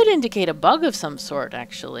 that could indicate a bug of some sort,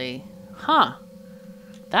 actually. Huh.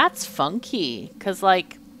 That's funky. Because,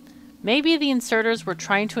 like, maybe the inserters were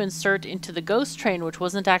trying to insert into the ghost train, which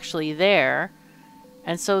wasn't actually there.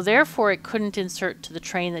 And so, therefore, it couldn't insert to the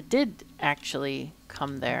train that did actually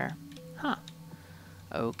come there. Huh.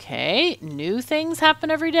 Okay. New things happen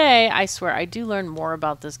every day. I swear, I do learn more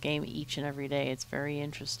about this game each and every day. It's very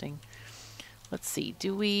interesting. Let's see.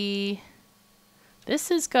 Do we This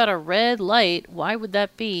has got a red light. Why would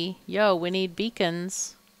that be? Yo, we need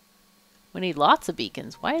beacons. We need lots of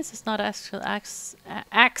beacons. Why is this not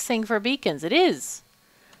axing for beacons? It is.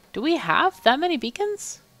 Do we have that many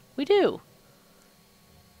beacons? We do.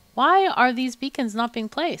 Why are these beacons not being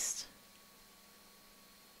placed?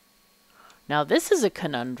 Now this is a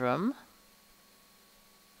conundrum.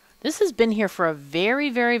 This has been here for a very,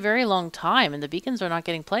 very, very long time, and the beacons are not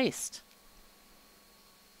getting placed.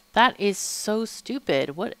 That is so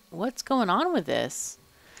stupid. What's going on with this?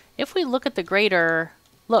 If we look at the greater...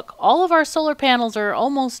 Look, all of our solar panels are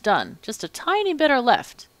almost done. Just a tiny bit are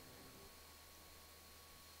left.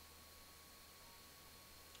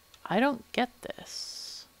 I don't get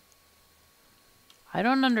this. I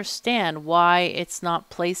don't understand why it's not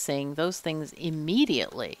placing those things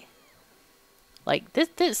immediately. Like this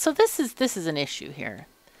is an issue here.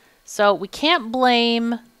 So we can't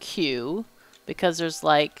blame Q because there's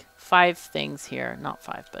like 5 things here. Not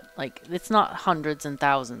 5, but like it's not hundreds and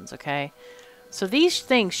thousands, okay? So these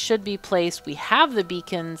things should be placed. We have the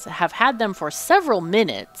beacons, have had them for several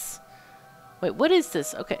minutes. Wait, what is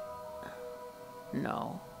this? Okay.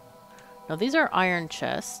 No. No, these are iron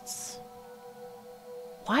chests.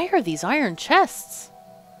 Why are these iron chests?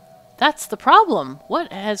 That's the problem.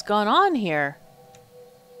 What has gone on here?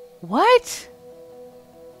 What?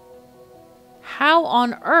 How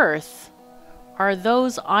on earth are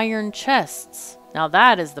those iron chests? Now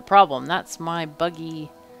that is the problem. That's my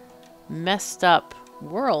buggy, messed up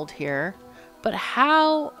world here. But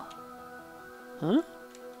how... Huh?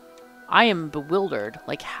 I am bewildered.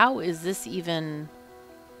 Like, how is this even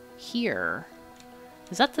here?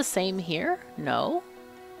 Is that the same here? No.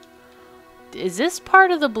 Is this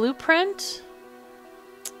part of the blueprint?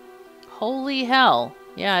 Holy hell.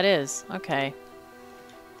 Yeah, it is. Okay.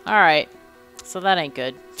 Alright. So that ain't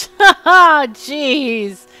good.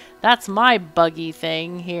 Jeez. That's my buggy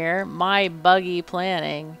thing here. My buggy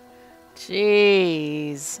planning.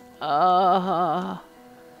 Jeez.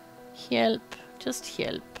 Help. Just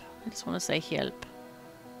help. I just want to say help.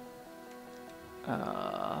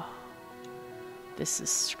 This is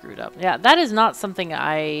screwed up. Yeah, that is not something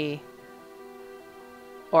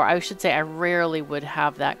or I should say I rarely would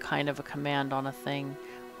have that kind of a command on a thing.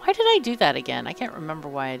 Why did I do that again? I can't remember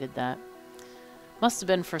why I did that. Must have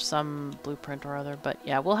been for some blueprint or other, but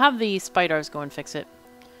yeah, we'll have the spiders go and fix it.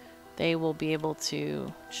 They will be able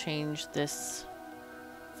to change this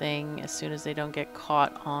thing as soon as they don't get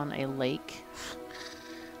caught on a lake.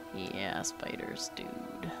 Yeah, spiders,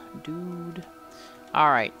 dude.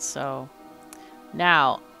 Alright, so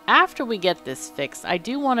now after we get this fixed, I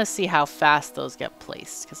do want to see how fast those get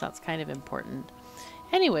placed, because that's kind of important.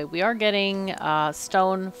 Anyway, we are getting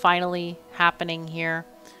stone finally happening here.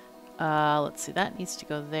 Let's see, that needs to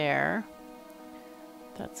go there.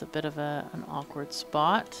 That's a bit of an awkward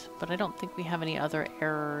spot, but I don't think we have any other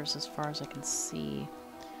errors as far as I can see.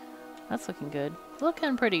 That's looking good.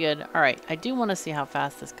 Looking pretty good. Alright, I do want to see how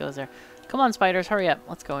fast this goes there. Come on, spiders, hurry up.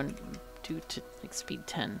 Let's go and do to like speed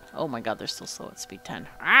 10. Oh my god, they're still slow at speed 10.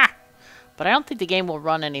 Ah! But I don't think the game will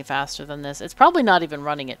run any faster than this. It's probably not even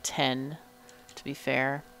running at 10, to be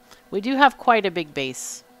fair. We do have quite a big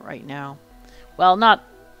base right now. Well, not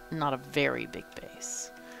a very big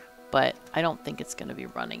base, but I don't think it's going to be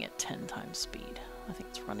running at 10 times speed. I think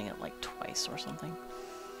it's running at like twice or something.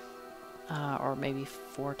 Or maybe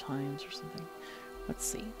 4 times or something. Let's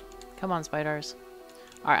see. Come on, spiders.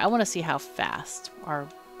 Alright, I want to see how fast our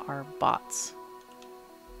bots.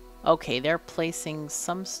 Okay, they're placing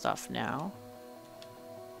some stuff now.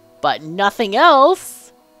 But nothing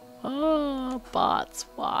else! Oh, bots,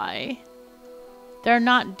 why? They're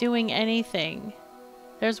not doing anything.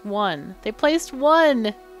 There's 1. They placed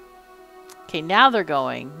 1! Okay, now they're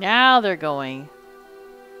going. Now they're going.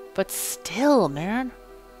 But still, man.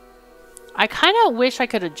 I kind of wish I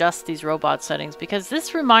could adjust these robot settings, because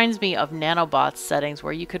this reminds me of nanobots settings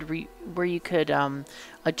where you could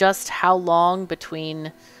adjust how long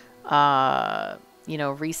between you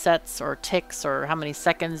know, resets or ticks, or how many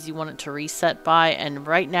seconds you want it to reset by. And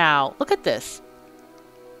right now, look at this.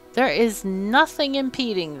 There is nothing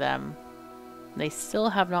impeding them. They still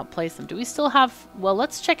have not placed them. Do we still have... Well,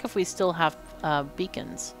 let's check if we still have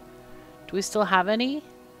beacons. Do we still have any?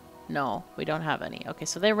 No, we don't have any. Okay,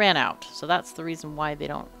 so they ran out. So that's the reason why they're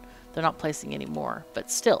not placing any more. But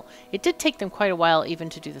still, it did take them quite a while even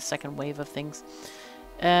to do the second wave of things.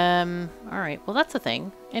 Alright, well that's a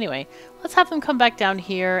thing. Anyway, let's have them come back down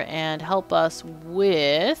here and help us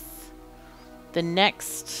with the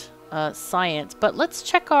next science. But let's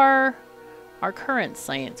check our current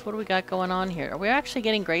science. What do we got going on here? Are we actually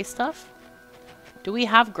getting gray stuff? Do we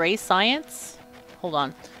have gray science? Hold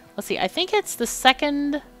on. Let's see, I think it's the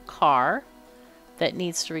second car that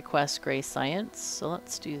needs to request gray science. So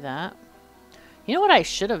let's do that. You know what I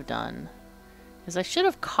should have done? Is I should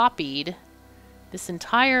have copied this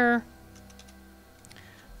entire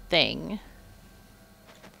thing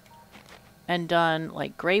and done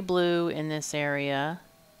like gray-blue in this area.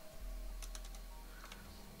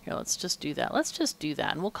 Here, let's just do that. Let's just do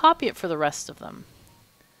that, and we'll copy it for the rest of them.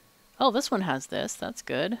 Oh, this one has this. That's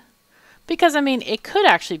good. Because, I mean, it could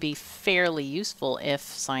actually be fairly useful if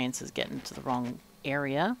science is getting to the wrong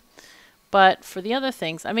area. But for the other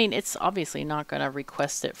things, I mean, it's obviously not going to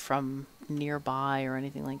request it from nearby or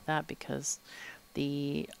anything like that because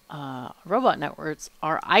the robot networks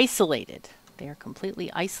are isolated. They are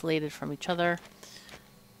completely isolated from each other.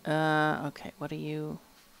 Okay, what are you?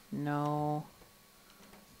 No.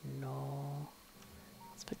 No.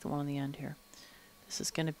 Let's pick the one on the end here. This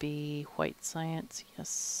is going to be white science.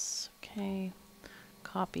 Yes. Okay.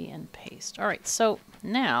 Copy and paste. All right, so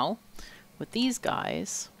now with these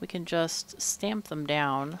guys, we can just stamp them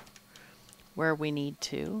down where we need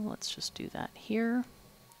to. Let's just do that here.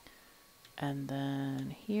 And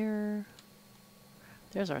then here.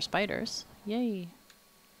 There's our spiders. Yay.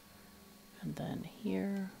 And then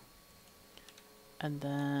here. And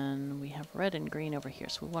then we have red and green over here.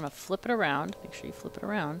 So we want to flip it around. Make sure you flip it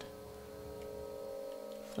around.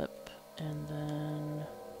 Flip. And then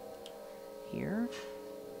here.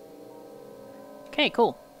 Okay,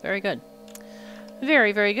 cool. Very good.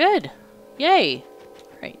 Very, very good. Yay.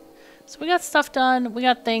 All right. So we got stuff done. We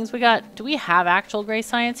got things. Do we have actual gray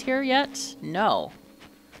science here yet? No.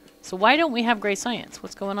 So why don't we have gray science?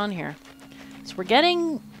 What's going on here? So we're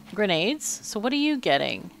getting grenades. So what are you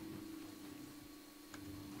getting?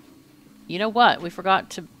 You know what? We forgot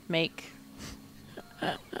to make...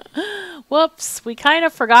 Whoops. We kind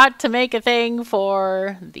of forgot to make a thing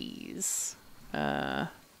for these.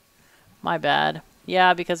 My bad.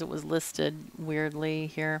 Yeah, because it was listed weirdly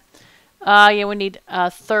here. Yeah, we need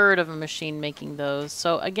a third of a machine making those.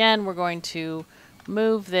 So again, we're going to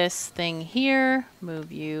move this thing here.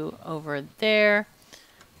 Move you over there.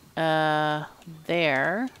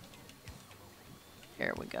 There.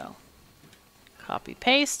 There we go. Copy,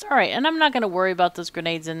 paste. All right, and I'm not going to worry about those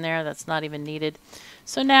grenades in there. That's not even needed.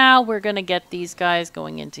 So now we're going to get these guys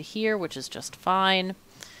going into here, which is just fine.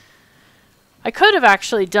 I could have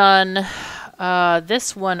actually done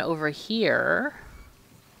this one over here.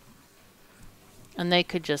 And they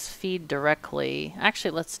could just feed directly.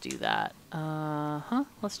 Actually, let's do that.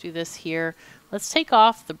 Let's do this here. Let's take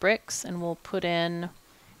off the bricks and we'll put in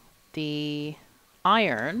the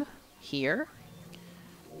iron here.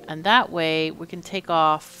 And that way we can take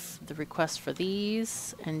off the request for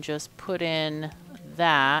these and just put in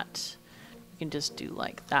that. We can just do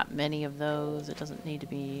like that many of those. It doesn't need to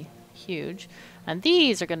be huge. And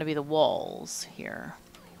these are going to be the walls here.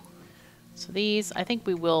 So these, I think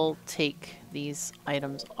we will take these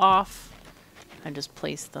items off and just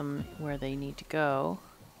place them where they need to go.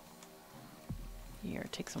 Here,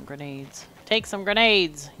 take some grenades. Take some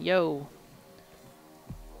grenades! Yo!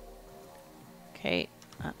 Okay,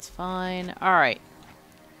 that's fine. Alright.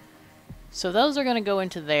 So those are going to go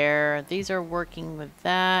into there. These are working with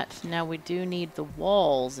that. Now we do need the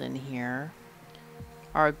walls in here.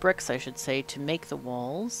 Or bricks, I should say, to make the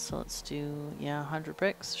walls. So let's do, yeah, 100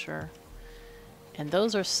 bricks, sure. And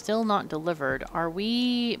those are still not delivered. Are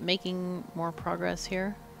we making more progress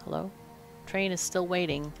here? Hello? Train is still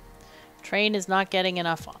waiting. Train is not getting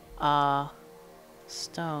enough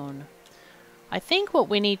stone. I think what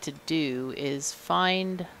we need to do is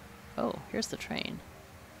find... Oh, here's the train.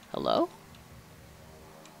 Hello?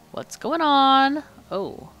 What's going on?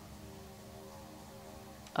 Oh.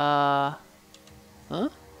 Huh?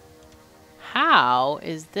 How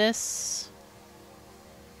is this...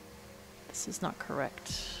 This is not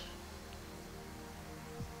correct.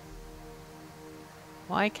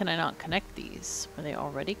 Why can I not connect these? Are they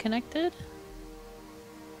already connected?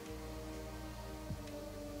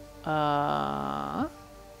 Oh,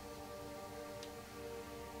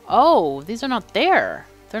 these are not there.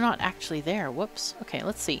 They're not actually there. Whoops. Okay,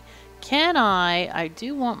 let's see. Can I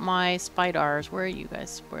do want my spiders. Where are you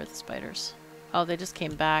guys? Where are the spiders? Oh, they just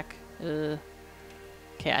came back. Ugh.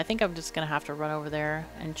 Okay, I think I'm just gonna have to run over there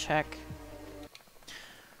and check.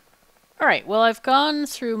 Alright, well I've gone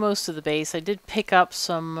through most of the base. I did pick up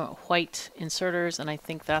some white inserters and I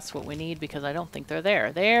think that's what we need because I don't think they're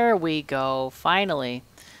there. There we go, finally.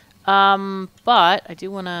 But I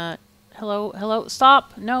do want to... Hello, hello,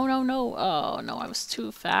 stop! No, no, no. Oh no, I was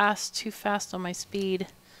too fast on my speed.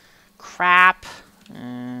 Crap.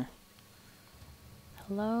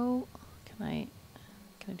 Hello? Can I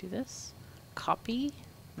do this? Copy?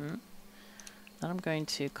 Then I'm going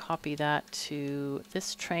to copy that to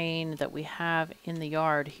this train that we have in the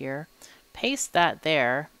yard here. Paste that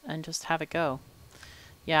there and just have it go.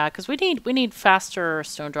 Yeah, because we need faster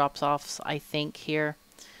stone drops offs, I think, here,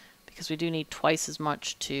 because we do need twice as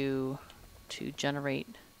much to generate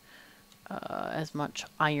as much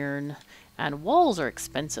iron. And walls are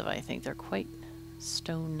expensive, I think. They're quite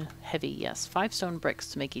stone heavy. Yes, 5 stone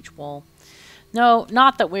bricks to make each wall. No,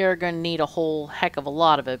 not that we're going to need a whole heck of a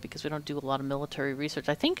lot of it, because we don't do a lot of military research.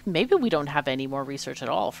 I think maybe we don't have any more research at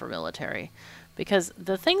all for military, because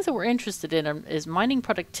the things that we're interested in is mining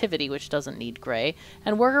productivity, which doesn't need gray,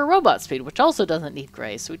 and worker robot speed, which also doesn't need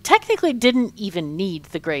gray. So we technically didn't even need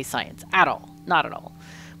the gray science at all. Not at all.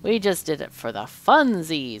 We just did it for the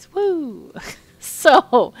funsies. Woo!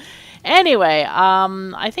 So, anyway,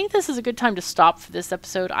 I think this is a good time to stop for this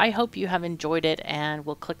episode. I hope you have enjoyed it, and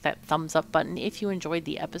will click that thumbs up button if you enjoyed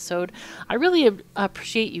the episode. I really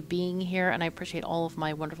appreciate you being here, and I appreciate all of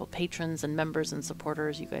my wonderful patrons and members and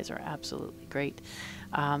supporters. You guys are absolutely great.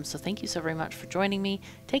 So thank you so very much for joining me.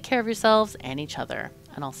 Take care of yourselves and each other,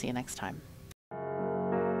 and I'll see you next time.